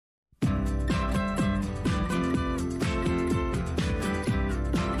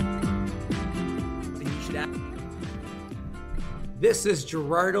This is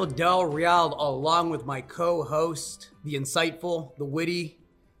Gerardo Del Real, along with my co-host, the insightful, the witty,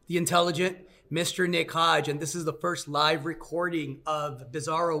 the intelligent, Mr. Nick Hodge, and this is the first live recording of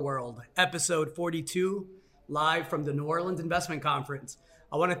Bizarro World, episode 42, live from the New Orleans Investment Conference.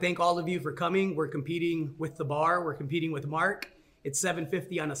 I want to thank all of you for coming. We're competing with the bar. We're competing with Mark. It's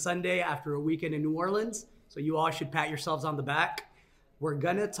 7:50 on a Sunday after a weekend in New Orleans, so you all should pat yourselves on the back. We're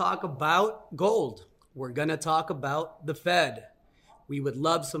going to talk about gold. We're going to talk about the Fed. We would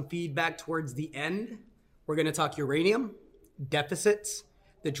love some feedback towards the end. We're going to talk uranium, deficits,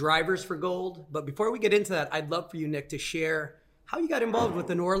 the drivers for gold. But before we get into that, I'd love for you, Nick, to share how you got involved with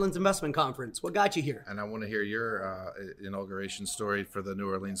the New Orleans Investment Conference. What got you here? And I want to hear your inauguration story for the New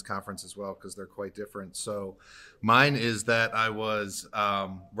Orleans conference as well, because they're quite different. So mine is that I was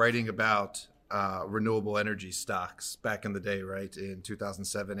writing about renewable energy stocks back in the day, right? In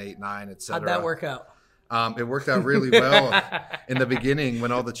 2007, 8, 9, et cetera. How'd that work out? It worked out really well in the beginning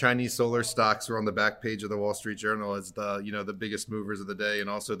when all the Chinese solar stocks were on the back page of the Wall Street Journal as the biggest movers of the day and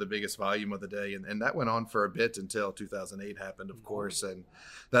also the biggest volume of the day. And that went on for a bit until 2008 happened, of course. And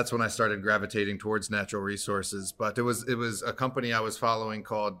that's when I started gravitating towards natural resources. But it was a company I was following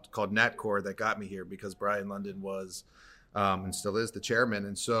called Natcore that got me here because Brian London was and still is the chairman.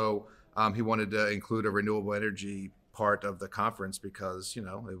 And so he wanted to include a renewable energy part of the conference because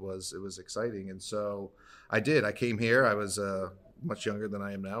it was exciting, and so I did. I came here. I was much younger than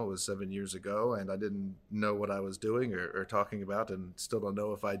I am now. It was 7 years ago, and I didn't know what I was doing or talking about, and still don't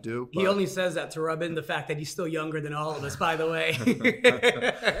know if I do. He only says that to rub in the fact that he's still younger than all of us, by the way.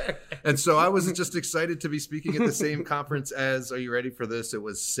 And so I was just excited to be speaking at the same conference as, are you ready for this? It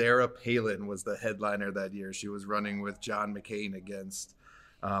was Sarah Palin was the headliner that year. She was running with John McCain against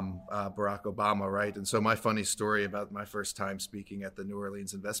Barack Obama, right? And so my funny story about my first time speaking at the New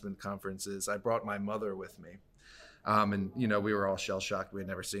Orleans Investment Conference is I brought my mother with me. And, we were all shell-shocked. We had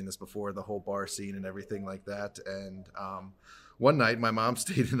never seen this before, the whole bar scene and everything like that. And one night, my mom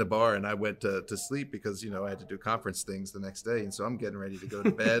stayed in the bar, and I went to sleep because, I had to do conference things the next day. And so I'm getting ready to go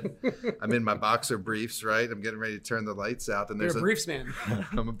to bed. I'm in my boxer briefs, right? I'm getting ready to turn the lights out. And You're a briefs man.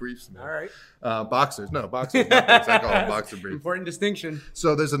 I'm a briefs man. All right. Boxers. No, boxers. Not briefs. I call them boxer briefs. Important distinction.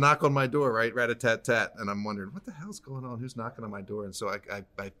 So there's a knock on my door, right? Rat-a-tat-tat. And I'm wondering, what the hell's going on? Who's knocking on my door? And so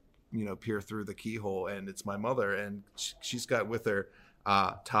I peer through the keyhole, and it's my mother. And she's got with her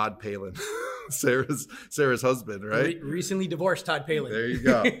Todd Palin, Sarah's husband, right? Recently divorced Todd Palin. There you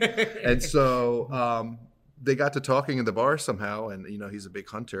go. And so they got to talking in the bar somehow, and he's a big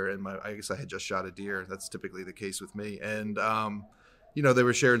hunter, and I guess I had just shot a deer. That's typically the case with me. And they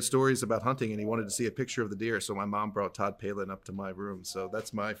were sharing stories about hunting, and he wanted to see a picture of the deer. So my mom brought Todd Palin up to my room. So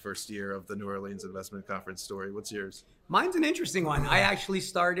that's my first year of the New Orleans Investment Conference story. What's yours? Mine's an interesting one. I actually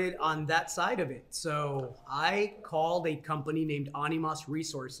started on that side of it. So I called a company named Animas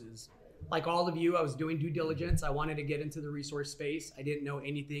Resources. Like all of you, I was doing due diligence. I wanted to get into the resource space. I didn't know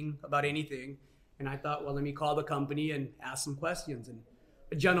anything about anything. And I thought, well, let me call the company and ask some questions. And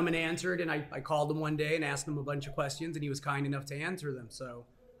a gentleman answered, and I called him one day and asked him a bunch of questions, and he was kind enough to answer them. So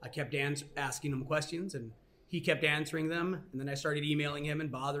I kept asking him questions, and he kept answering them. And then I started emailing him and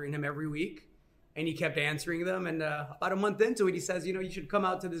bothering him every week, and he kept answering them. And about a month into it, he says, you should come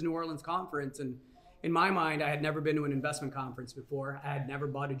out to this New Orleans conference. And in my mind, I had never been to an investment conference before. I had never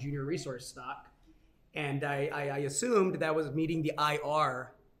bought a junior resource stock. And I assumed that was meeting the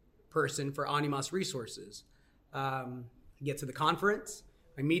IR person for Animas Resources. I get to the conference.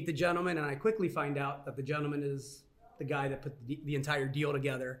 I meet the gentleman, and I quickly find out that the gentleman is the guy that put the entire deal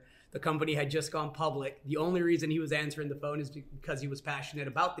together. The company had just gone public. The only reason he was answering the phone is because he was passionate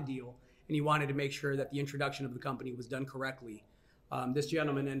about the deal, and he wanted to make sure that the introduction of the company was done correctly. This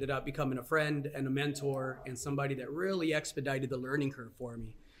gentleman ended up becoming a friend and a mentor and somebody that really expedited the learning curve for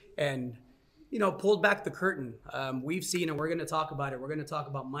me and, pulled back the curtain. We've seen, and we're going to talk about it. We're going to talk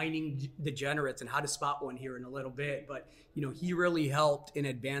about mining degenerates and how to spot one here in a little bit. But, he really helped in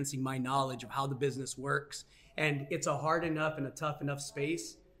advancing my knowledge of how the business works. And it's a hard enough and a tough enough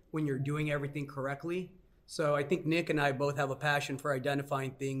space when you're doing everything correctly. So I think Nick and I both have a passion for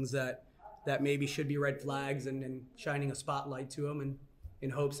identifying things that maybe should be red flags and shining a spotlight to them and in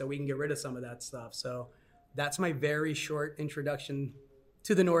hopes that we can get rid of some of that stuff. So that's my very short introduction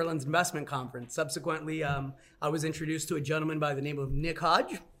to the New Orleans Investment Conference. Subsequently, I was introduced to a gentleman by the name of Nick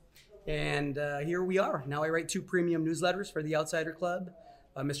Hodge, and here we are. Now I write 2 premium newsletters for the Outsider Club.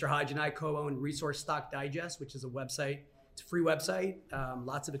 Mr. Hodge and I co-own Resource Stock Digest, which is a website. It's a free website,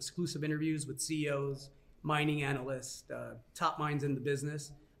 lots of exclusive interviews with CEOs, mining analysts, top minds in the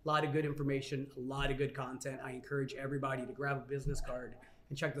business. A lot of good information, a lot of good content. I encourage everybody to grab a business card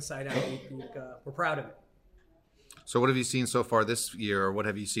and check the site out. We're proud of it. So what have you seen so far this year, or what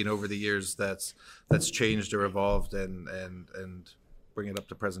have you seen over the years that's changed or evolved and bring it up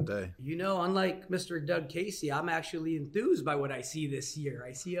to present day? You know, unlike Mr. Doug Casey, I'm actually enthused by what I see this year.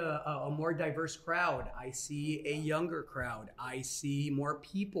 I see a more diverse crowd. I see a younger crowd. I see more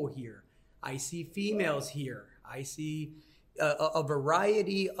people here. I see females here. I see a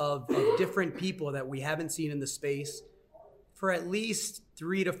variety of different people that we haven't seen in the space for at least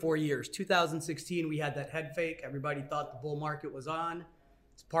 3 to 4 years. 2016, we had that head fake. Everybody thought the bull market was on.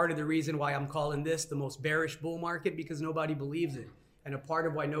 It's part of the reason why I'm calling this the most bearish bull market, because nobody believes it. And a part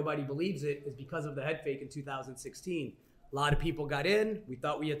of why nobody believes it is because of the head fake in 2016. A lot of people got in. We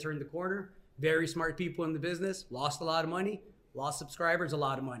thought we had turned the corner. Very smart people in the business, lost a lot of money, lost subscribers, a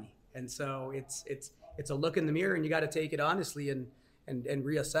lot of money. And so it's a look in the mirror, and you got to take it honestly and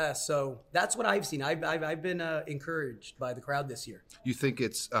reassess. So that's what I've seen. I've been encouraged by the crowd this year. You think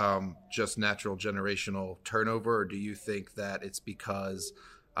it's just natural generational turnover, or do you think that it's because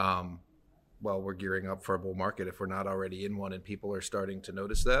we're gearing up for a bull market if we're not already in one and people are starting to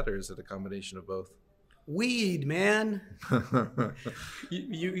notice that, or is it a combination of both? Weed, man.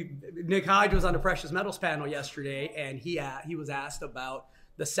 Nick Hodge was on the precious metals panel yesterday, and he was asked about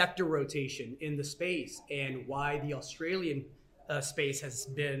the sector rotation in the space and why the Australian space has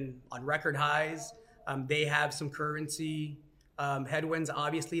been on record highs. They have some currency headwinds,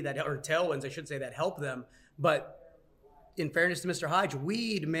 obviously, or tailwinds, I should say, that help them. But in fairness to Mr. Hodge,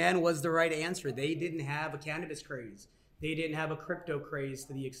 weed, man, was the right answer. They didn't have a cannabis craze. They didn't have a crypto craze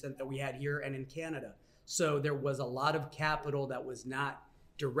to the extent that we had here and in Canada. So there was a lot of capital that was not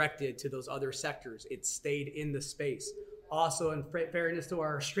directed to those other sectors. It stayed in the space. Also, in fairness to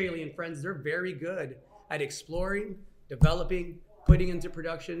our Australian friends, they're very good at exploring, developing, putting into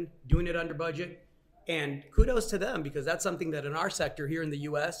production, doing it under budget. And kudos to them, because that's something that in our sector here in the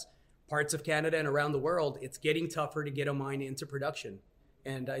US, parts of Canada and around the world, it's getting tougher to get a mine into production.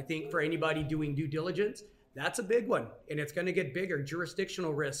 And I think for anybody doing due diligence, that's a big one. And it's going to get bigger.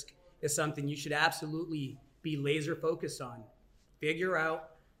 Jurisdictional risk is something you should absolutely be laser focused on. Figure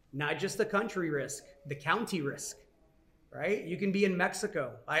out not just the country risk, the county risk, right? You can be in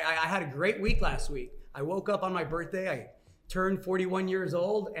Mexico. I had a great week last week. I woke up on my birthday. I turned 41 years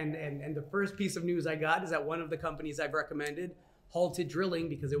old. And the first piece of news I got is that one of the companies I've recommended halted drilling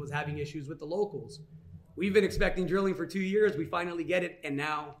because it was having issues with the locals. We've been expecting drilling for 2 years. We finally get it, and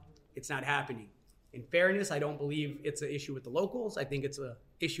now it's not happening. In fairness, I don't believe it's an issue with the locals. I think it's an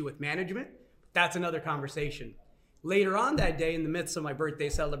issue with management. That's another conversation. Later on that day, in the midst of my birthday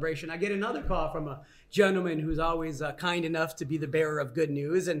celebration, I get another call from a gentleman who's always kind enough to be the bearer of good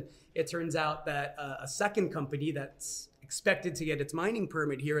news. And it turns out that a second company that's expected to get its mining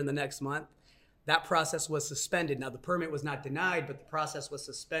permit here in the next month, that process was suspended. Now, the permit was not denied, but the process was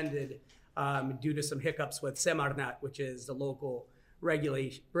suspended due to some hiccups with Semarnat, which is the local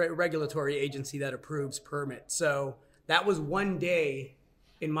regulatory agency that approves permits. So that was one day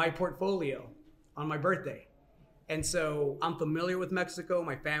in my portfolio on my birthday. And so I'm familiar with Mexico.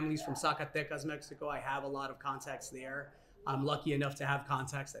 My family's from Zacatecas, Mexico. I have a lot of contacts there. I'm lucky enough to have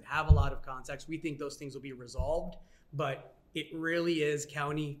contacts that have a lot of contacts. We think those things will be resolved, but it really is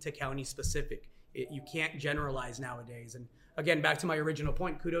county to county specific. You can't generalize nowadays. And again, back to my original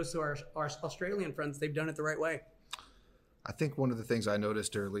point, kudos to our Australian friends. They've done it the right way. I think one of the things I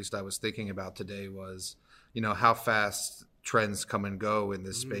noticed, or at least I was thinking about today, was, how fast trends come and go in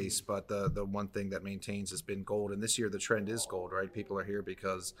this space, but the one thing that maintains has been gold. And this year the trend is gold, right? People are here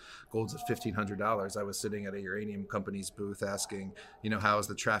because gold's at $1,500. I was sitting at a uranium company's booth asking, how has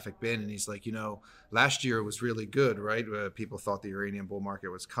the traffic been? And he's like, last year was really good, right? People thought the uranium bull market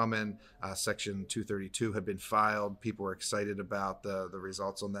was coming. Section 232 had been filed. People were excited about the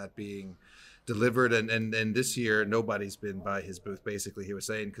results on that being delivered, and this year nobody's been by his booth, basically, he was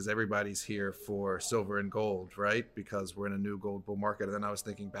saying, because everybody's here for silver and gold, right? Because we're in a new gold bull market. And then I was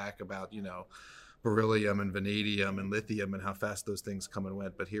thinking back about beryllium and vanadium and lithium and how fast those things come and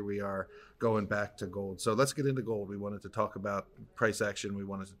went. But here we are going back to gold. So let's get into gold. We wanted to talk about price action. We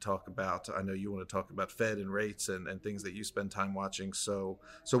wanted to talk about, I know you want to talk about Fed and rates and things that you spend time watching. So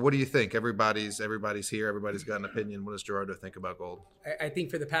what do you think? Everybody's here. Everybody's got an opinion. What does Gerardo think about gold? I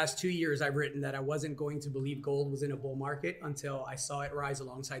think for the past 2 years, I've written that I wasn't going to believe gold was in a bull market until I saw it rise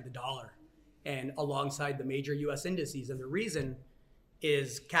alongside the dollar and alongside the major U.S. indices. And the reason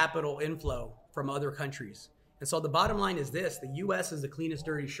is capital inflow from other countries. And so the bottom line is this: the U.S. is the cleanest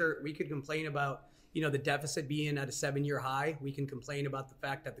dirty shirt. We could complain about, the deficit being at a 7-year high. We can complain about the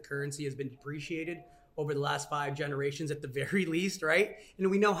fact that the currency has been depreciated over the last 5 generations at the very least, right?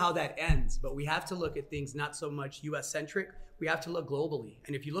 And we know how that ends, but we have to look at things not so much U.S. centric. We have to look globally.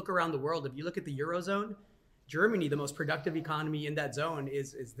 And if you look around the world, if you look at the Eurozone, Germany, the most productive economy in that zone,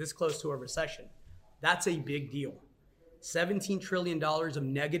 is this close to a recession. That's a big deal. $17 trillion of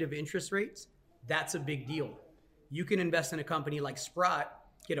negative interest rates, that's a big deal. You can invest in a company like Sprott,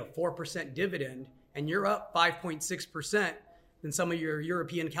 get a 4% dividend, and you're up 5.6% than some of your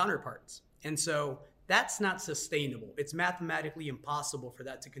European counterparts. And so that's not sustainable. It's mathematically impossible for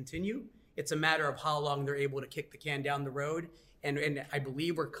that to continue. It's a matter of how long they're able to kick the can down the road. And I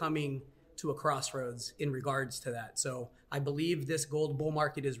believe we're coming to a crossroads in regards to that. So I believe this gold bull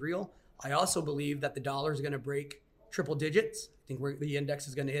market is real. I also believe that the dollar is going to break triple digits. I think the index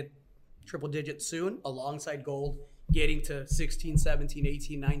is going to hit triple digits soon, alongside gold getting to 16, 17,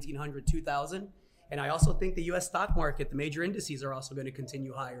 18, 1900, 2000. And I also think the US stock market, the major indices are also going to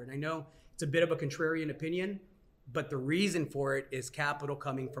continue higher. And I know it's a bit of a contrarian opinion, but the reason for it is capital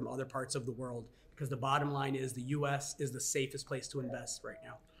coming from other parts of the world, because the bottom line is the US is the safest place to invest right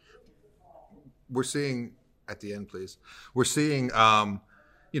now. We're seeing, at the end, please, we're seeing,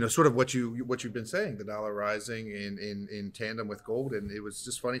 sort of what you've been saying, the dollar rising in tandem with gold. And it was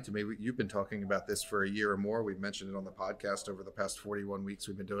just funny to me. You've been talking about this for a year or more. We've mentioned it on the podcast over the past 41 weeks.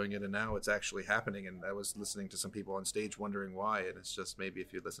 We've been doing it, and now it's actually happening. And I was listening to some people on stage wondering why. And it's just, maybe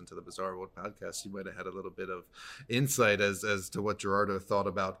if you listen to the Bizarro World podcast, you might have had a little bit of insight as to what Gerardo thought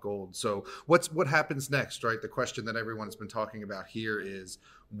about gold. So what happens next, right? The question that everyone's been talking about here is,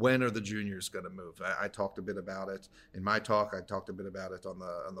 when are the juniors going to move? I talked a bit about it in my talk. I talked a bit about it on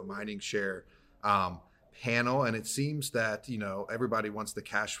the mining share panel, and it seems that everybody wants the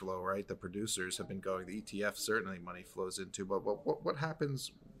cash flow, right? The producers have been going. The ETF certainly money flows into, but what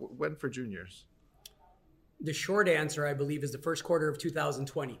happens when for juniors? The short answer, I believe, is the first quarter of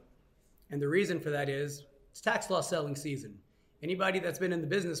 2020, and the reason for that is it's tax law selling season. Anybody that's been in the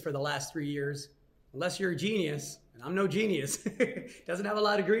business for the last 3 years, unless you're a genius, and I'm no genius, doesn't have a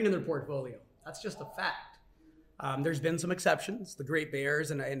lot of green in their portfolio. That's just a fact. There's been some exceptions, the Great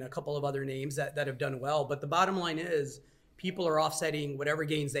Bears and a couple of other names that have done well. But the bottom line is people are offsetting whatever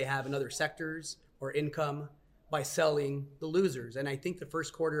gains they have in other sectors or income by selling the losers. And I think the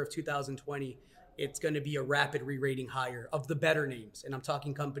first quarter of 2020, it's going to be a rapid re-rating higher of the better names. And I'm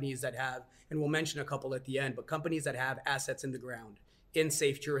talking companies that have, and we'll mention a couple at the end, but companies that have assets in the ground in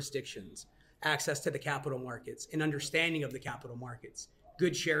safe jurisdictions, access to the capital markets, an understanding of the capital markets,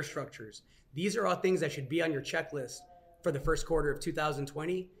 good share structures. These are all things that should be on your checklist for the first quarter of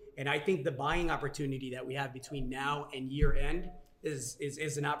 2020. And I think the buying opportunity that we have between now and year end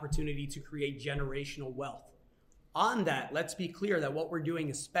is an opportunity to create generational wealth. On that, let's be clear that what we're doing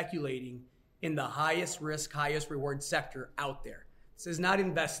is speculating in the highest risk, highest reward sector out there. This is not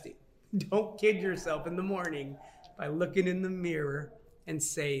investing. Don't kid yourself in the morning by looking in the mirror and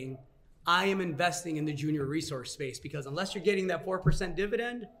saying, I am investing in the junior resource space, because unless you're getting that 4%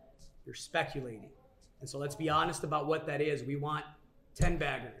 dividend, you're speculating. And so let's be honest about what that is. We want 10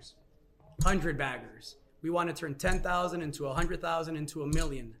 baggers, 100 baggers. We want to turn 10,000 into 100,000 into $1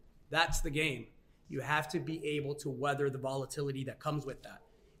 million. That's the game. You have to be able to weather the volatility that comes with that.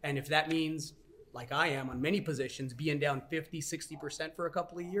 And if that means, like I am on many positions, being down 50, 60% for a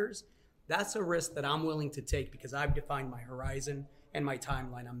couple of years, that's a risk that I'm willing to take, because I've defined my horizon and my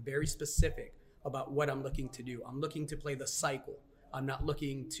timeline. I'm very specific about what I'm looking to do. I'm looking to play the cycle. I'm not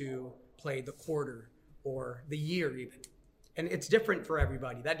looking to play the quarter or the year even. And it's different for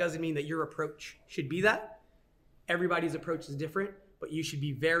everybody. That doesn't mean that your approach should be that. Everybody's approach is different, but you should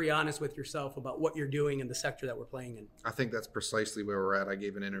be very honest with yourself about what you're doing in the sector that we're playing in. I think that's precisely where we're at. I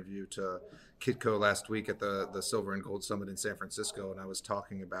gave an interview to Kitco last week at the Silver and Gold Summit in San Francisco, and I was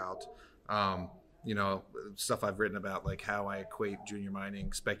talking about stuff I've written about, like how I equate junior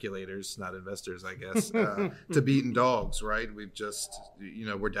mining speculators, not investors, I guess, to beaten dogs, right? We've just,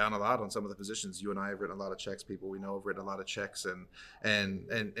 we're down a lot on some of the positions. You and I have written a lot of checks. People we know have written a lot of checks,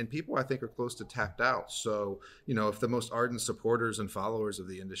 and people I think are close to tapped out. So, if the most ardent supporters and followers of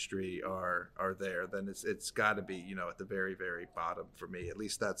the industry are there, then it's got to be, at the very, very bottom for me. At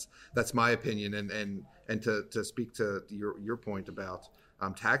least that's my opinion. And to speak to your point about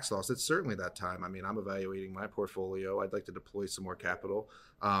tax loss, it's certainly that time. I mean, I'm evaluating my portfolio. I'd like to deploy some more capital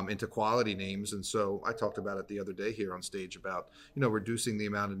into quality names. And so I talked about it the other day here on stage about, reducing the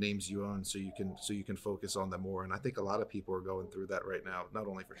amount of names you own so you can focus on them more. And I think a lot of people are going through that right now, not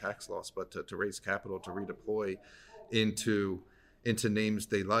only for tax loss, but to raise capital, to redeploy into names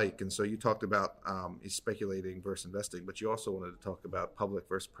they like. And so you talked about speculating versus investing, but you also wanted to talk about public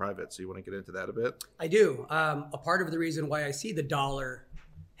versus private. So you want to get into that a bit? I do. A part of the reason why I see the dollar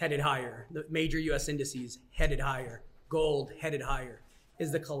headed higher, the major U.S. indices headed higher, gold headed higher,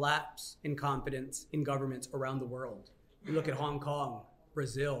 is the collapse in confidence in governments around the world. You look at Hong Kong,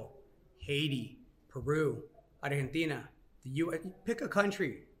 Brazil, Haiti, Peru, Argentina, the U.S. Pick a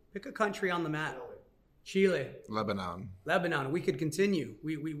country on the map. Chile, Lebanon. We could continue.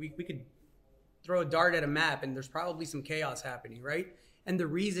 We could throw a dart at a map, and there's probably some chaos happening, right? And the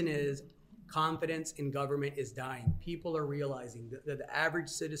reason is confidence in government is dying. People are realizing that the average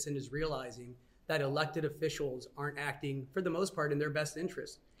citizen is realizing that elected officials aren't acting, for the most part, in their best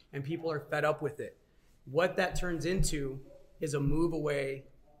interest, and people are fed up with it. What that turns into is a move away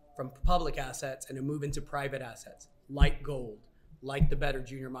from public assets and a move into private assets, like gold, like the better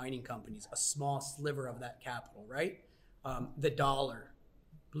junior mining companies, a small sliver of that capital, right? The dollar,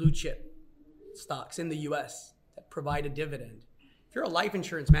 blue chip stocks in the US that provide a dividend. If you're a life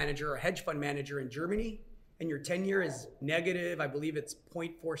insurance manager or a hedge fund manager in Germany and your 10-year is negative, I believe it's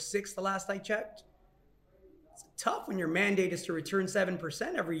 0.46 the last I checked, it's tough when your mandate is to return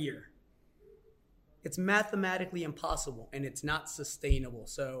 7% every year. It's mathematically impossible and it's not sustainable.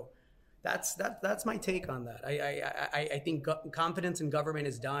 So that's my take on that. I think confidence in government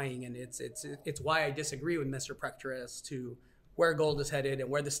is dying, and it's why I disagree with Mr. Prector as to where gold is headed and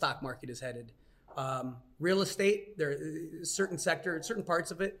where the stock market is headed. Real estate, certain parts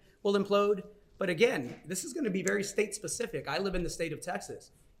of it will implode. But again, this is going to be very state specific. I live in the state of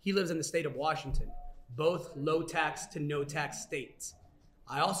Texas. He lives in the state of Washington, both low tax to no tax states.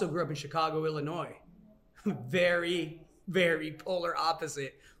 I also grew up in Chicago, Illinois. Very, very polar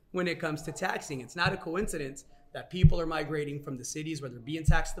opposite when it comes to taxing. It's not a coincidence that people are migrating from the cities where they're being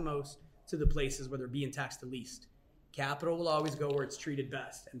taxed the most to the places where they're being taxed the least. Capital will always go where it's treated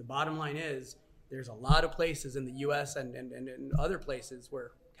best. And the bottom line is there's a lot of places in the US and other places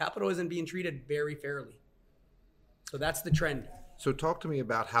where capital isn't being treated very fairly. So that's the trend. So talk to me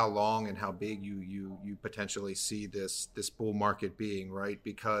about how long and how big you potentially see this bull market being, right?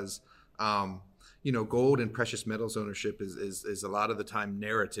 Because gold and precious metals ownership is a lot of the time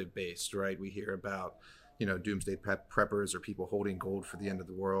narrative based, right? We hear about, doomsday preppers or people holding gold for the end of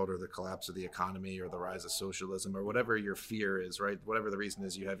the world or the collapse of the economy or the rise of socialism or whatever your fear is, right? Whatever the reason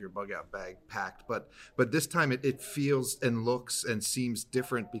is, you have your bug out bag packed. But this time it feels and looks and seems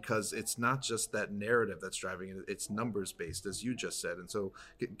different because it's not just that narrative that's driving it. It's numbers based, as you just said. And so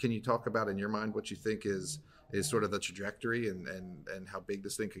can you talk about in your mind what you think is sort of the trajectory and how big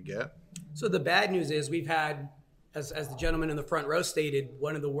this thing could get? So the bad news is we've had, as the gentleman in the front row stated,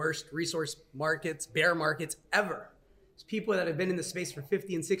 one of the worst resource markets, bear markets ever. It's people that have been in the space for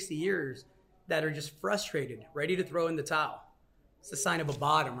 50 and 60 years that are just frustrated, ready to throw in the towel. It's a sign of a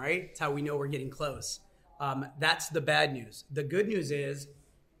bottom, right? It's how we know we're getting close. That's the bad news. The good news is,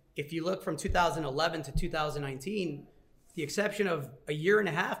 if you look from 2011 to 2019, the exception of a year and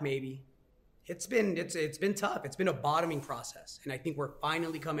a half maybe, it's been tough. It's been a bottoming process. And I think we're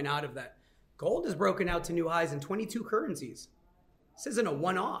finally coming out of that. Gold has broken out to new highs in 22 currencies. This isn't a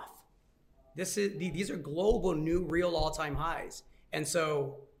one-off. These are global new real all-time highs. And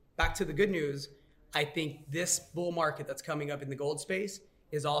so back to the good news, I think this bull market that's coming up in the gold space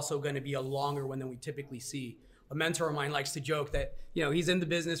is also going to be a longer one than we typically see. A mentor of mine likes to joke that, he's in the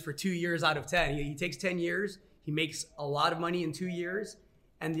business for 2 years out of 10. He takes 10 years, he makes a lot of money in 2 years,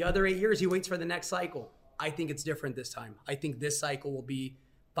 and the other 8 years he waits for the next cycle. I think it's different this time. I think this cycle will be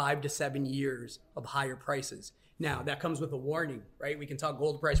 5 to 7 years of higher prices. Now, that comes with a warning, right? We can talk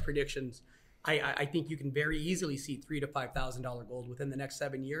gold price predictions. I think you can very easily see $3,000 to $5,000 gold within the next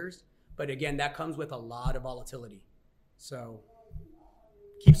 7 years. But again, that comes with a lot of volatility. So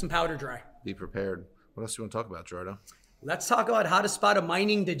keep some powder dry. Be prepared. What else do you want to talk about, Gerardo? Let's talk about how to spot a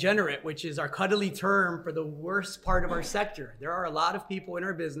mining degenerate, which is our cuddly term for the worst part of our sector. There are a lot of people in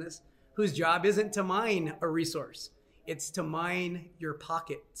our business whose job isn't to mine a resource. It's to mine your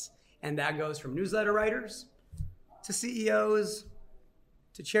pockets. And that goes from newsletter writers to CEOs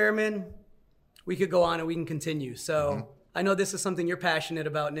to chairmen. We could go on and we can continue. So I know this is something you're passionate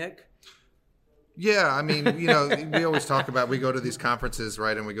about, Nick. Yeah, I mean, we always talk about, we go to these conferences,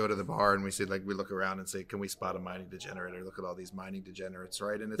 right? And we go to the bar and we say, we look around and say, can we spot a mining degenerate, or look at all these mining degenerates,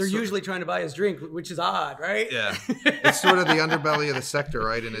 right? And they're usually trying to buy his drink, which is odd, right? Yeah. It's sort of the underbelly of the sector,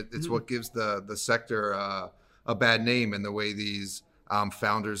 right? And it's what gives the sector a bad name, and the way these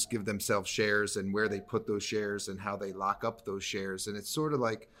founders give themselves shares and where they put those shares and how they lock up those shares. And it's sort of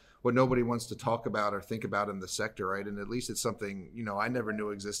like what nobody wants to talk about or think about in the sector, right? And at least it's something, I never knew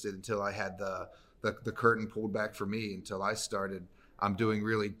existed until I had the curtain pulled back for me, until I started doing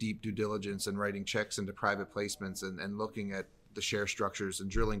really deep due diligence and writing checks into private placements and looking at the share structures and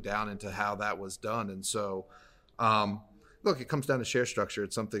drilling down into how that was done. And so, look, it comes down to share structure.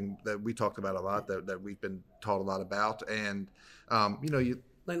 It's something that we talked about a lot, that we've been taught a lot about. And, Let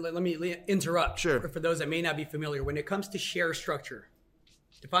me interrupt. Sure. For those that may not be familiar, when it comes to share structure,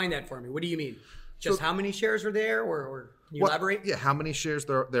 define that for me. What do you mean? Just how many shares are there, or can you elaborate? Yeah, how many shares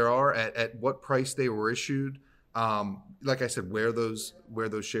there are, at what price they were issued. Like I said, where those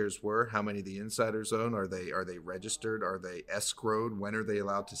shares were, how many the insiders own, are they registered, are they escrowed, when are they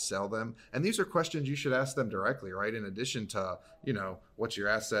allowed to sell them? And these are questions you should ask them directly, right? In addition to, what's your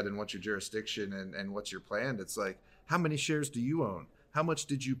asset and what's your jurisdiction and what's your plan. It's like, how many shares do you own? How much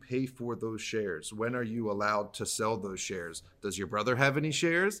did you pay for those shares? When are you allowed to sell those shares? Does your brother have any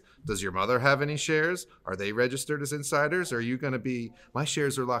shares? Does your mother have any shares? Are they registered as insiders? Or are you going to be, my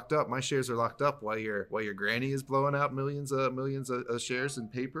shares are locked up. My shares are locked up while your granny is blowing out millions of shares in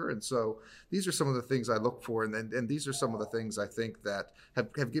paper. And so these are some of the things I look for. And these are some of the things I think that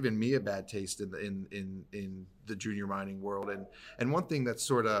have given me a bad taste in the junior mining world. And one thing that's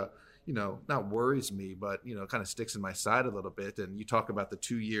sort of, not worries me, but, kind of sticks in my side a little bit. And you talk about the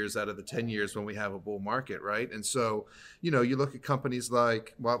 2 years out of the 10 years when we have a bull market, right? And so, you look at companies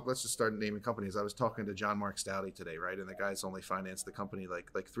like, well, let's just start naming companies. I was talking to John Mark Stouty today, right? And the guy's only financed the company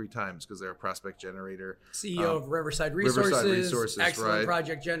like 3 times because they're a prospect generator. CEO of Riverside Resources, excellent right?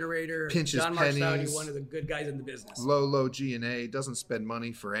 Project generator. Pinches John Mark pennies, Stouty, one of the good guys in the business. Low G&A, doesn't spend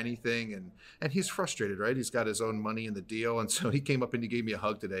money for anything. And he's frustrated, right? He's got his own money in the deal. And so he came up and he gave me a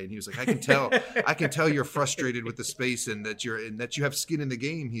hug today and he was like, I can tell you're frustrated with the space and that you have skin in the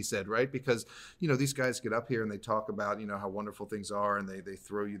game, he said, right? Because, these guys get up here and they talk about, how wonderful things are and they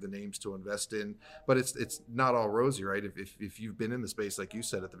throw you the names to invest in, but it's not all rosy, right? If you've been in the space, like you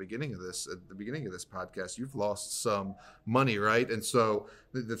said at the beginning of this podcast, you've lost some money, right? And so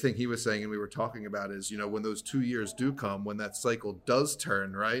the thing he was saying and we were talking about is, when those 2 years do come, when that cycle does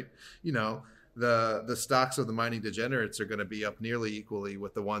turn, right? The stocks of the mining degenerates are going to be up nearly equally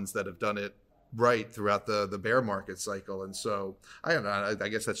with the ones that have done it right throughout the bear market cycle. And so I don't know, I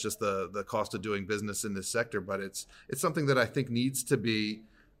guess that's just the cost of doing business in this sector, but it's something that I think needs to be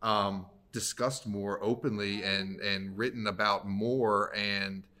discussed more openly and written about more.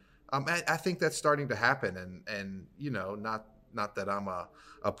 And I think that's starting to happen. And not that I'm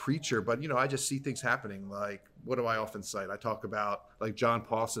a preacher, but I just see things happening. Like, what do I often cite? I talk about like John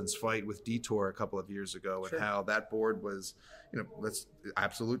Pawson's fight with Detour a couple of years ago, and how that board was, that's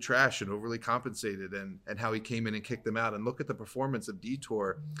absolute trash and overly compensated, and how he came in and kicked them out. And look at the performance of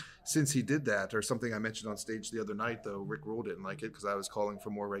Detour since he did that. Or something I mentioned on stage the other night, though Rick Rule didn't like it because I was calling for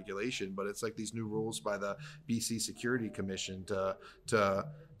more regulation. But it's like these new rules by the BC Security Commission to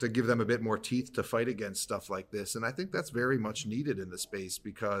give them a bit more teeth to fight against stuff like this. And I think that's very much needed in the space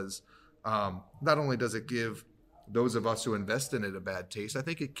because not only does it give those of us who invest in it a bad taste, I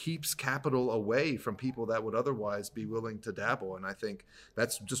think it keeps capital away from people that would otherwise be willing to dabble. And I think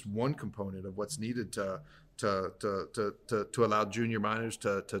that's just one component of what's needed to allow junior miners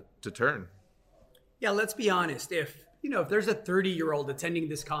to turn. Yeah, let's be honest. If there's a 30-year-old attending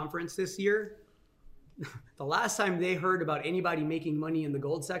this conference this year, the last time they heard about anybody making money in the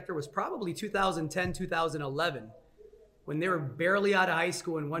gold sector was probably 2010, 2011, when they were barely out of high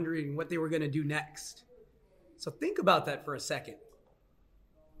school and wondering what they were going to do next. So think about that for a second.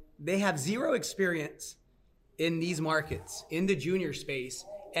 They have zero experience in these markets, in the junior space.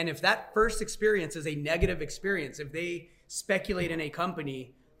 And if that first experience is a negative experience, if they speculate in a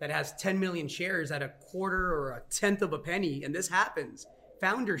company that has 10 million shares at a quarter or a tenth of a penny, and this happens,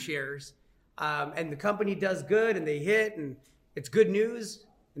 founder shares, and the company does good and they hit and it's good news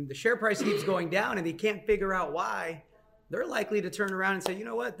and the share price keeps going down and they can't figure out why, they're likely to turn around and say, you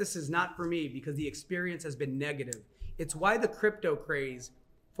know what, this is not for me because the experience has been negative. It's why the crypto craze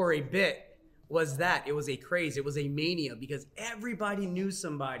for a bit was that. It was a craze. It was a mania because everybody knew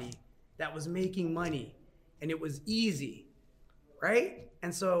somebody that was making money and it was easy, right?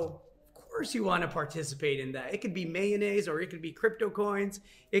 And so, of course you want to participate in that. It could be mayonnaise or it could be crypto coins.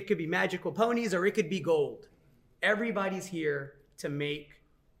 It could be magical ponies or it could be gold. Everybody's here to make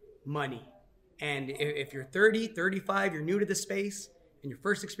money. And if you're 30, 35, you're new to the space, and your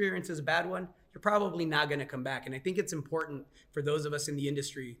first experience is a bad one, you're probably not going to come back. And I think it's important for those of us in the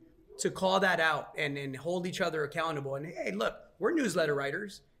industry to call that out and hold each other accountable. And hey, look, we're newsletter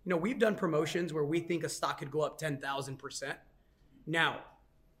writers. We've done promotions where we think a stock could go up 10,000%. Now,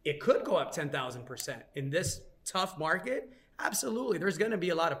 it could go up 10,000% in this tough market. Absolutely. There's going to be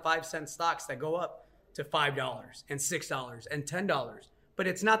a lot of 5-cent stocks that go up to $5 and $6 and $10, but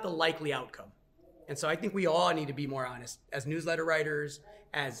it's not the likely outcome. And so I think we all need to be more honest as newsletter writers,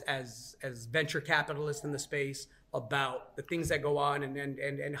 as venture capitalists in the space about the things that go on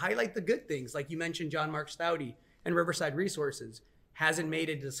and highlight the good things. Like you mentioned, John Mark Stouty and Riverside Resources hasn't made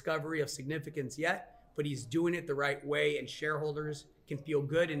a discovery of significance yet, but he's doing it the right way, and shareholders can feel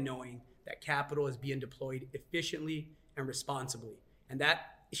good in knowing that capital is being deployed efficiently and responsibly. And that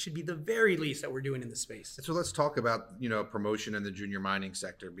it should be the very least that we're doing in the space. So let's talk about, promotion in the junior mining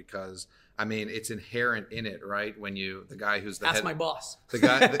sector, because I mean, it's inherent in it, right? When the guy who's the That's my boss. The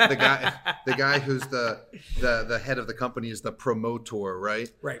guy who's the head of the company is the promoter,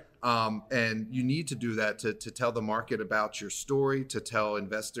 right? Right. And you need to do that to tell the market about your story, to tell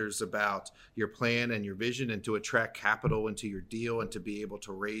investors about your plan and your vision, and to attract capital into your deal, and to be able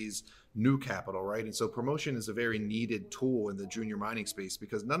to raise new capital, right? And so promotion is a very needed tool in the junior mining space,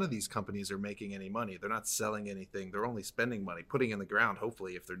 because none of these companies are making any money. They're not selling anything. They're only spending money, putting in the ground,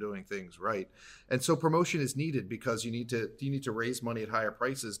 hopefully, if they're doing things right. And so promotion is needed because you need to raise money at higher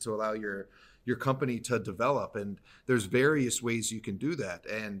prices to allow your company to develop. And there's various ways you can do that.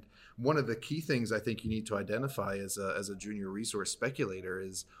 And one of the key things I think you need to identify as a junior resource speculator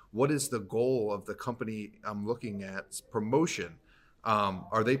is, what is the goal of the company I'm looking at? Promotion.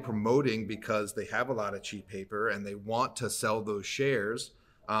 Are they promoting because they have a lot of cheap paper and they want to sell those shares?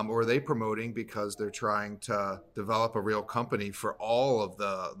 Or are they promoting because they're trying to develop a real company for all of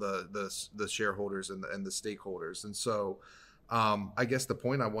the shareholders and the stakeholders? And so I guess the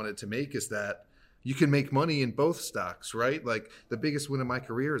point I wanted to make is that you can make money in both stocks, right? Like, the biggest win of my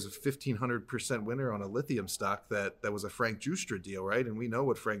career is a 1,500% winner on a lithium stock that was a Frank Justra deal, right? And we know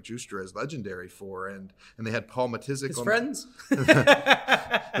what Frank Justra is legendary for. And they had Paul Matizik. His friends?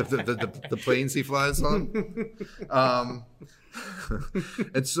 The planes he flies on.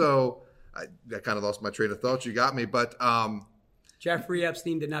 And so I kind of lost my train of thought. You got me. But Jeffrey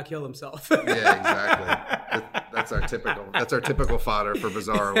Epstein did not kill himself. Yeah, exactly. That's our typical fodder for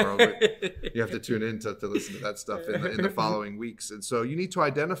Bizarro World. You have to tune in to listen to that stuff in the following weeks. And so you need to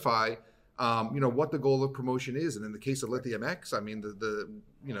identify, what the goal of promotion is. And in the case of Lithium X, I mean, the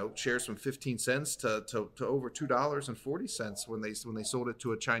shares from 15 cents to over $2.40 when they sold it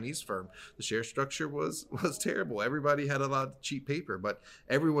to a Chinese firm. The share structure was terrible. Everybody had a lot of cheap paper, but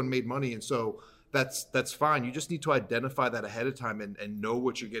everyone made money. And so that's fine. You just need to identify that ahead of time and know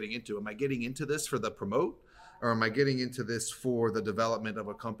what you're getting into. Am I getting into this for the promote? Or am I getting into this for the development of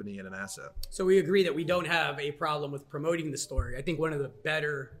a company and an asset? So we agree that we don't have a problem with promoting the story. I think one of the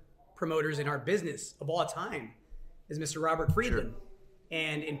better promoters in our business of all time is Mr. Robert Friedland. Sure.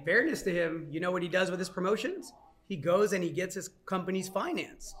 And in fairness to him, you know what he does with his promotions? He goes and he gets his companies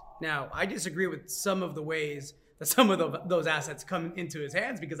financed. Now, I disagree with some of the ways that some of those assets come into his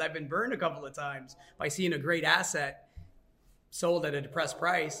hands, because I've been burned a couple of times by seeing a great asset sold at a depressed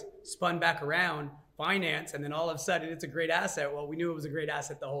price, spun back around, finance, and then all of a sudden it's a great asset. Well, we knew it was a great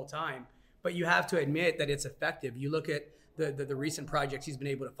asset the whole time, but you have to admit that it's effective. You look at the recent projects he's been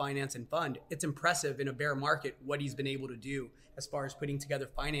able to finance and fund. It's impressive in a bear market what he's been able to do as far as putting together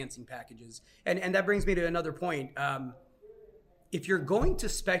financing packages. And that brings me to another point. If you're going to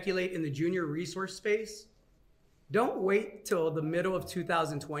speculate in the junior resource space, don't wait till the middle of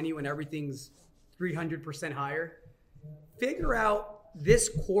 2020 when everything's 300% higher. Figure out this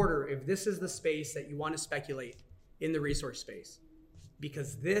quarter if this is the space that you want to speculate in the resource space,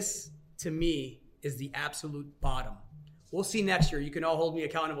 because this, to me, is the absolute bottom. We'll see next year. You can all hold me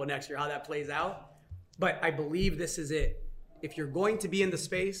accountable next year how that plays out, but I believe this is it. If you're going to be in the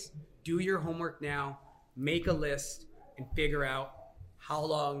space, do your homework now, make a list, and figure out how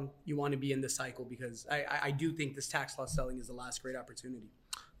long you want to be in the cycle, because I do think this tax loss selling is the last great opportunity.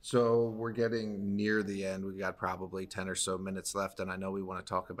 So we're getting near the end. We've got probably 10 or so minutes left, and I know we want to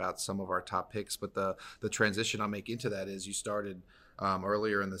talk about some of our top picks, but the transition I'll make into that is you started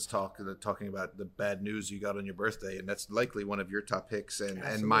earlier in this talk talking about the bad news you got on your birthday, and that's likely one of your top picks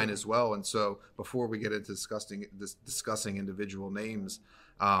and mine as well. And so before we get into discussing individual names,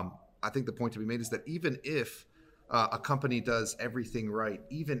 I think the point to be made is that even if a company does everything right,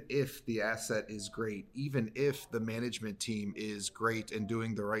 even if the asset is great, even if the management team is great and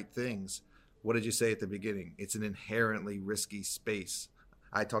doing the right things, what did you say at the beginning? It's an inherently risky space.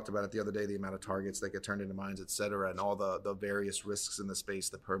 I talked about it the other day, the amount of targets that get turned into mines, et cetera, and all the various risks in the space,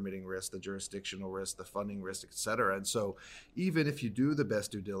 the permitting risk, the jurisdictional risk, the funding risk, et cetera. And so even if you do the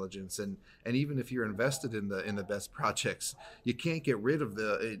best due diligence and even if you're invested in the best projects, you can't get rid of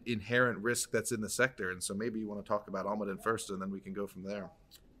the inherent risk that's in the sector. And so maybe you want to talk about Almaden first, and then we can go from there.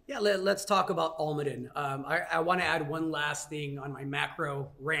 Yeah, let's talk about Almaden. I want to add one last thing on my macro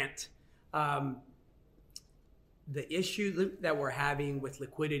rant. The issue that we're having with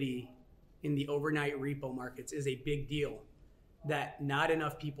liquidity in the overnight repo markets is a big deal that not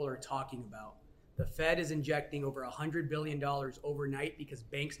enough people are talking about. The Fed is injecting over $100 billion overnight because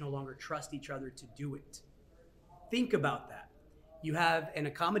banks no longer trust each other to do it. Think about that. You have an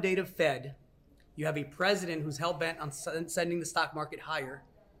accommodative Fed. You have a president who's hell-bent on sending the stock market higher.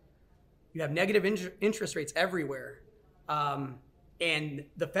 You have negative interest rates everywhere. And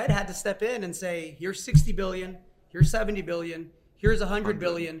the Fed had to step in and say, here's 60 billion, here's 70 billion, here's 100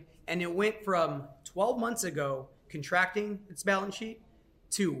 billion. And it went from 12 months ago contracting its balance sheet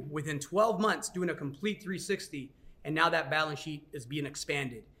to within 12 months doing a complete 360. And now that balance sheet is being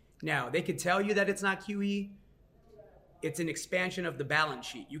expanded. Now, they could tell you that it's not QE. It's an expansion of the balance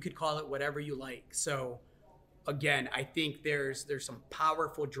sheet. You could call it whatever you like. So again, I think there's some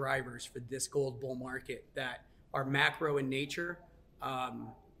powerful drivers for this gold bull market that are macro in nature.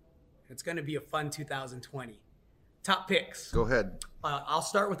 It's going to be a fun 2020. Top picks. Go ahead. I'll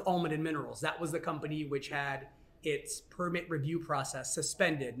start with Almaden Minerals. That was the company which had its permit review process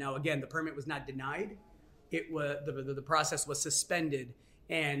suspended. Now, again, the permit was not denied. It was the process was suspended,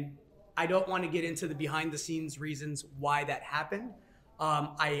 and I don't want to get into the behind the scenes reasons why that happened.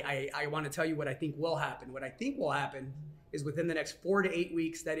 I want to tell you what I think will happen. What I think will happen is within the next 4 to 8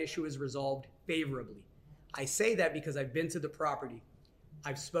 weeks, that issue is resolved favorably. I say that because I've been to the property.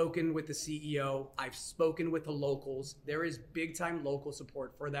 I've spoken with the CEO. I've spoken with the locals. There is big time local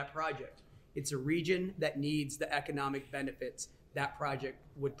support for that project. It's a region that needs the economic benefits that project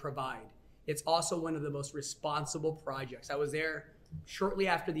would provide. It's also one of the most responsible projects. I was there shortly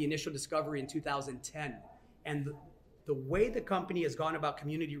after the initial discovery in 2010. And the way the company has gone about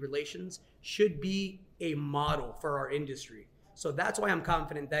community relations should be a model for our industry. So that's why I'm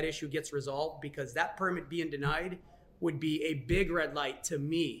confident that issue gets resolved, because that permit being denied would be a big red light to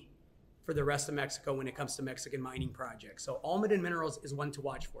me for the rest of Mexico when it comes to Mexican mining projects. So Almaden Minerals is one to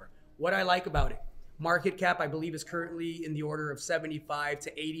watch for. What I like about it, market cap, I believe, is currently in the order of $75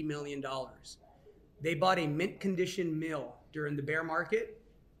 to $80 million. They bought a mint condition mill during the bear market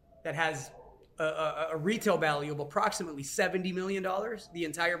that has a retail value of approximately $70 million, the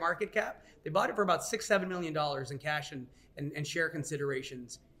entire market cap. They bought it for about $6-7 million in cash and share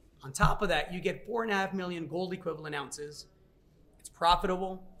considerations. On top of that, you get 4.5 million gold equivalent ounces. It's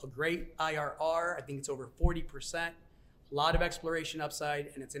profitable, a great IRR. I think it's over 40%. A lot of exploration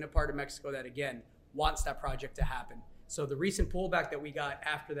upside, and it's in a part of Mexico that, again, wants that project to happen. So the recent pullback that we got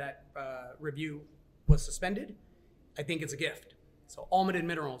after that review was suspended, I think it's a gift. So Almaden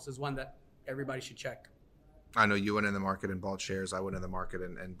Minerals is one that everybody should check. I know you went in the market and bought shares. I went in the market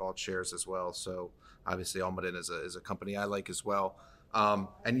and bought shares as well. So obviously Almaden is a company I like as well.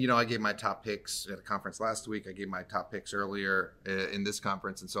 And, you know, I gave my top picks at a conference last week. I gave my top picks earlier in this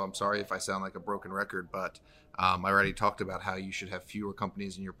conference. And so I'm sorry if I sound like a broken record, but I already talked about how you should have fewer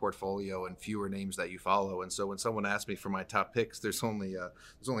companies in your portfolio and fewer names that you follow. And so when someone asks me for my top picks, there's only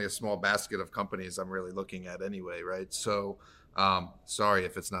a small basket of companies I'm really looking at anyway, right? So sorry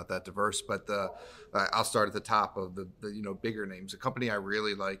if it's not that diverse, but I'll start at the top of the bigger names. A company I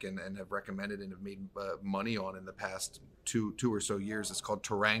really like and have recommended and have made money on in the past two or so years is called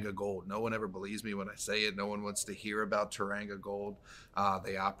Teranga Gold. No one ever believes me when I say it. No one wants to hear about Teranga Gold.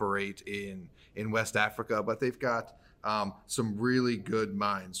 They operate in West Africa, but they've got some really good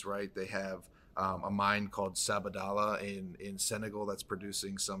mines, right? They have a mine called Sabodala in Senegal that's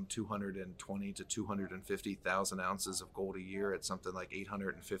producing some 220 to 250,000 ounces of gold a year at something like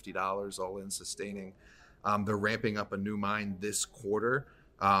 $850 all in sustaining. They're ramping up a new mine this quarter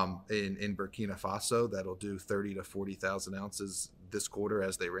in Burkina Faso that'll do 30 to 40,000 ounces this quarter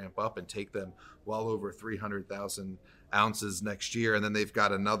as they ramp up and take them well over 300,000 ounces next year. And then they've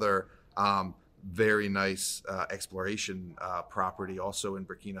got another very nice exploration property also in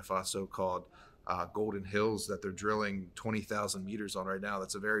Burkina Faso called Golden Hills that they're drilling 20,000 meters on right now.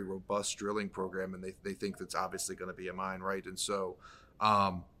 That's a very robust drilling program, and they think that's obviously going to be a mine, right? And so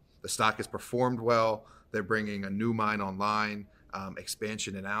the stock has performed well. They're bringing a new mine online,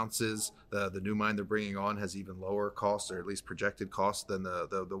 expansion in ounces. The new mine they're bringing on has even lower costs, or at least projected costs, than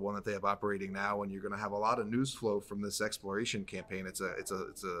the one that they have operating now. And you're going to have a lot of news flow from this exploration campaign. It's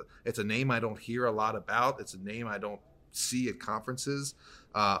a name I don't hear a lot about. It's a name I don't see at conferences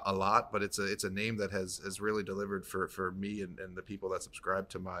a lot, but it's a name that has really delivered for me and the people that subscribe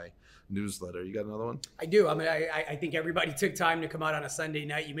to my newsletter. You got another one? I do. I mean, I think everybody took time to come out on a Sunday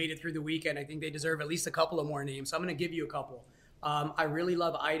night. You made it through the weekend. I think they deserve at least a couple of more names. So I'm going to give you a couple. I really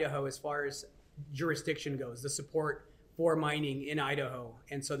love Idaho as far as jurisdiction goes, the support for mining in Idaho.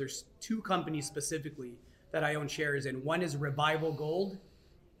 And so there's two companies specifically that I own shares in. One is Revival Gold,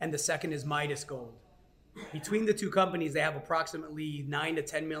 and the second is Midas Gold. Between the two companies, they have approximately 9 to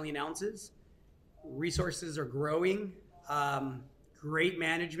 10 million ounces. Resources are growing, great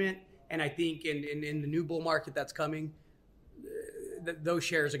management, and I think in the new bull market that's coming, those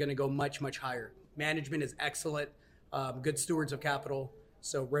shares are going to go much, much higher. Management is excellent, good stewards of capital.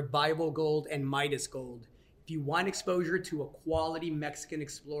 So Revival Gold and Midas Gold. If you want exposure to a quality Mexican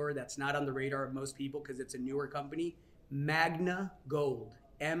explorer that's not on the radar of most people because it's a newer company, Magna Gold,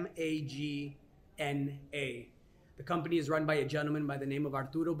 Magna. The company is run by a gentleman by the name of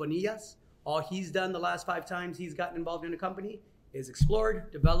Arturo Bonillas. All he's done the last 5 times he's gotten involved in a company is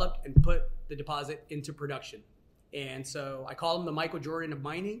explored, developed, and put the deposit into production. And so I call him the Michael Jordan of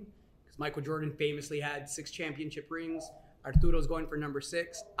mining, because Michael Jordan famously had 6 championship rings. Arturo's going for number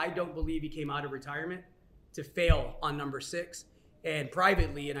 6. I don't believe he came out of retirement to fail on number 6. And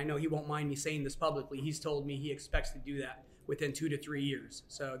privately, and I know he won't mind me saying this publicly, he's told me he expects to do that within 2 to 3 years.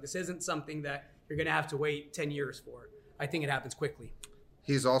 So this isn't something that you're going to have to wait 10 years for. I think it happens quickly.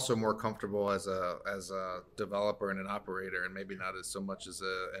 He's also more comfortable as a developer and an operator, and maybe not as so much as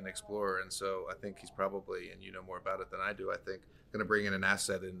an explorer. And so I think he's probably, and you know more about it than I do, I think going to bring in an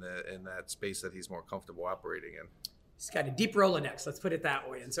asset in that space that he's more comfortable operating in. He's got a deep Rolodex, let's put it that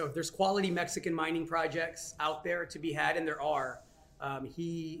way. And so if there's quality Mexican mining projects out there to be had, and there are,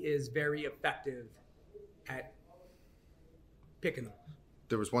 he is very effective at picking them.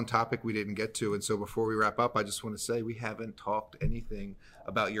 There was one topic we didn't get to, and so before we wrap up, I just want to say we haven't talked anything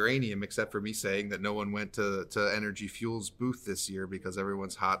about uranium except for me saying that no one went to Energy Fuels booth this year because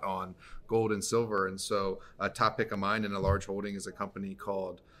everyone's hot on gold and silver. And so a top pick of mine in a large holding is a company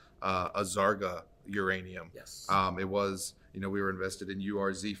called Azarga Uranium. Yes. It was, we were invested in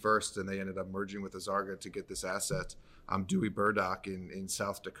URZ first, and they ended up merging with Azarga to get this asset. Dewey Burdock in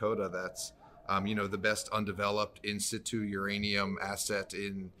South Dakota. That's the best undeveloped in situ uranium asset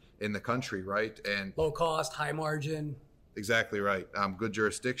in the country, right? And low cost, high margin. Exactly right. Good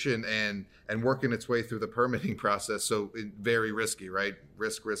jurisdiction and working its way through the permitting process. So very risky, right?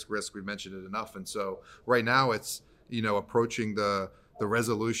 Risk. We've mentioned it enough. And so right now it's, approaching the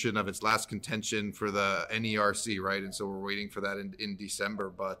resolution of its last contention for the NERC, right? And so we're waiting for that in December,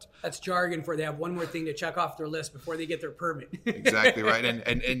 but that's jargon for they have one more thing to check off their list before they get their permit. Exactly right.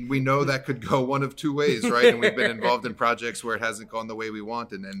 And we know that could go one of 2 ways, right? And we've been involved in projects where it hasn't gone the way we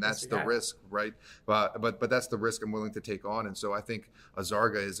want, and that's the risk, right? But that's the risk I'm willing to take on. And so I think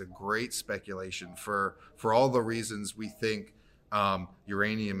Azarga is a great speculation for all the reasons we think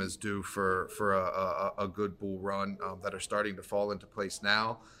uranium is due for a good bull run that are starting to fall into place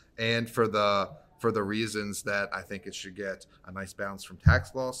now, and for the reasons that I think it should get a nice bounce from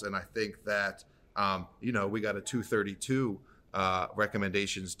tax loss. And I think that we got a 232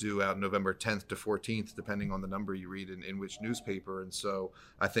 recommendations due out November 10th to 14th, depending on the number you read in which newspaper. And so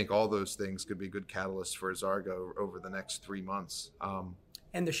I think all those things could be good catalysts for Azarga over the next 3 months.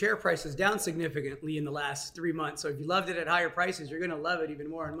 And the share price is down significantly in the last 3 months. So if you loved it at higher prices, you're going to love it even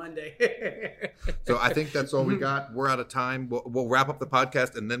more on Monday. So I think that's all we got. We're out of time. We'll wrap up the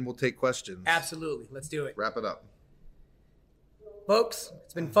podcast, and then we'll take questions. Absolutely. Let's do it. Wrap it up. Folks,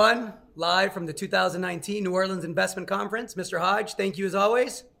 it's been fun. Live from the 2019 New Orleans Investment Conference. Mr. Hodge, thank you as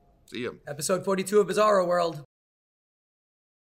always. See you. Episode 42 of Bizarro World.